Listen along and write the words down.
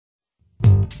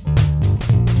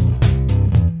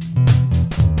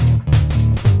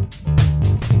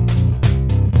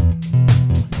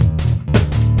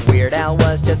Weird Al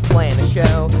was just playing a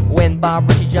show when Bob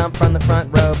Ricci jumped from the front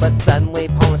row. But suddenly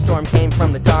Paul and Storm came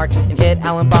from the dark and hit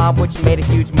Al and Bob, which made a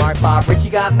huge mark. Bob Ricci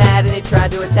got mad and he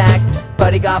tried to attack,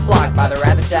 but he got blocked by the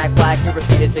rather Jack Black, who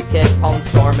proceeded to kick Paul and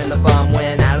Storm in the bum.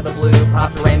 When out of the blue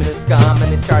popped Raymond and Scum,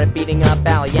 and they started beating up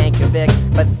Al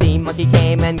Yankovic. But Seamonkey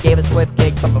came and gave a swift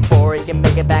kick, but before he could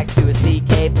make it back to his sea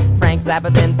cave, Frank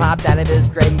Zappa then popped out of his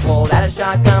grave and pulled out a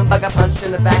shotgun, but got punched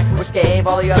in the back, which gave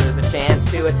all the others the chance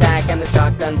to attack. And the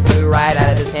shotgun flew right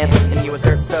out of his hands, and he was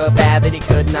hurt so bad that he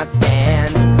could not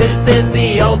stand. This is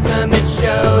the ultimate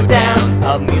showdown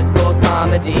of musical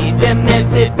comedy,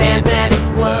 demented bands and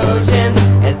explosions,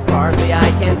 as far as the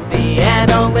eye can see,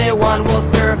 and only one will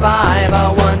survive.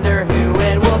 I wonder who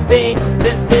it will be.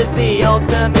 This is the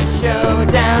ultimate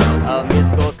showdown of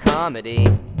musical comedy.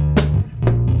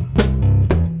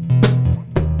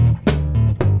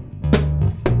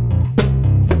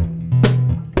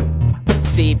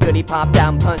 Steve Goody popped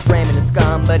out and punched Raymond and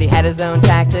Scum, but he had his own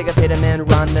tactic of hit him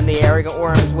and run. Then the arrogant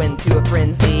worms went to a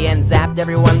frenzy and zapped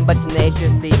everyone but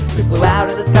Tenacious D, who flew out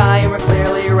of the sky and were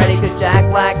clearly ready, cause Jack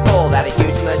Black pulled out a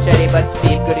huge machete. But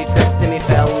Steve Goody tripped him, he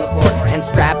fell on the floor and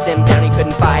strapped him down, he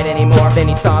couldn't fight anymore. Then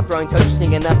he saw throwing toaster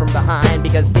sneaking up from behind,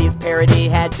 because Steve's parody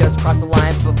had just crossed the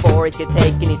line. Before he could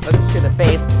take any toast to the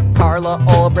face, Carla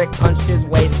Ulbrich punched his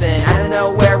waist. Then out of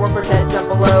nowhere, Wilbur Ted jumped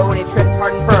below and he tripped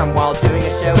hard and firm while doing a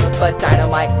show. But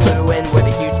Dynamite flew in with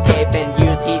a huge cape and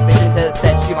used heat vision to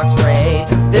set Shoebox straight.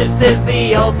 This is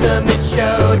the ultimate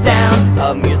showdown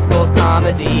of musical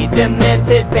comedy,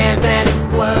 demented bands and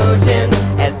explosions,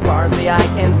 as far as the eye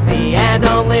can see, and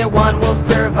only one will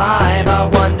survive. I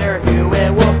wonder who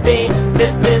it will be.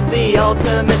 This is the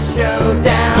ultimate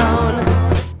showdown.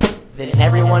 Then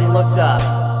everyone looked up,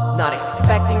 not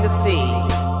expecting to see,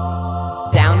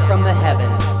 down from the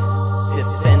heavens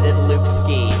descended Luke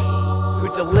Ski, who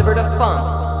delivered a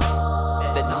funk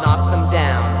that knocked them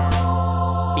down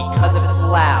because of its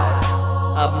loud,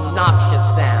 obnoxious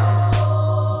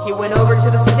sound. He went over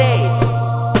to the stage,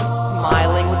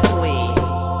 smiling with glee,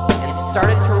 and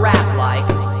started to rap like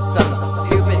some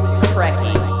stupid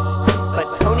Trekkie.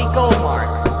 But Tony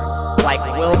Goldmark, like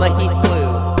Wilma he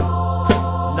flew,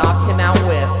 knocked him out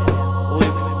with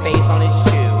Luke's face on his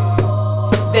shoe.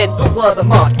 Then Ookla the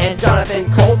Monk and Jonathan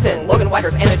Colton, Logan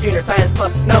Whitehurst and a Junior Science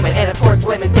Club Snowman, and of course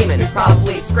Lemon Demon, who's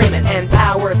probably screaming, and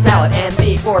Power Salad and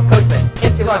the Four Postmen.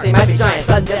 MC Lark, they might be giants,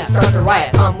 sudden death, starts a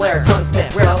riot. Tom Laird, Tom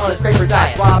Smith, Weird Al on his grapefruit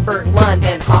diet. Robert Lund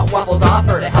and Hot Waffles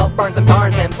offer to help Barnes and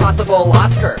Barnes. Impossible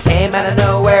Oscar came out of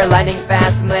nowhere, lightning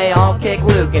fast, and they all kicked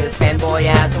Luke in his fanboy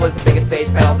ass. It was the biggest stage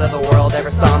battle that the world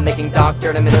ever saw, making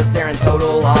Dr. Domino stare in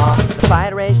total awe. The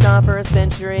fight raged on for a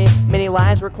century, many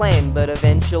lives were claimed, but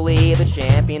eventually the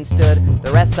champion stood.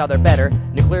 The rest saw their better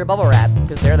nuclear bubble wrap,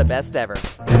 cause they're the best ever.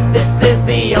 This is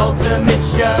the ultimate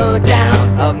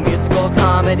showdown of musical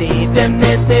comedy,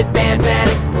 demented bands and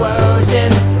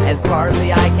explosions, as far as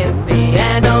the eye can see,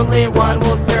 and only one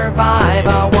will survive.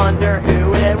 I wonder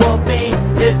who it will be.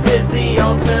 This is the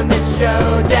ultimate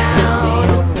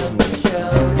showdown.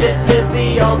 This is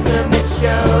the ultimate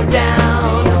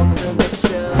showdown.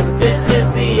 This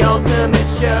is the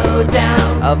ultimate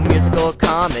showdown of musical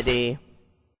comedy.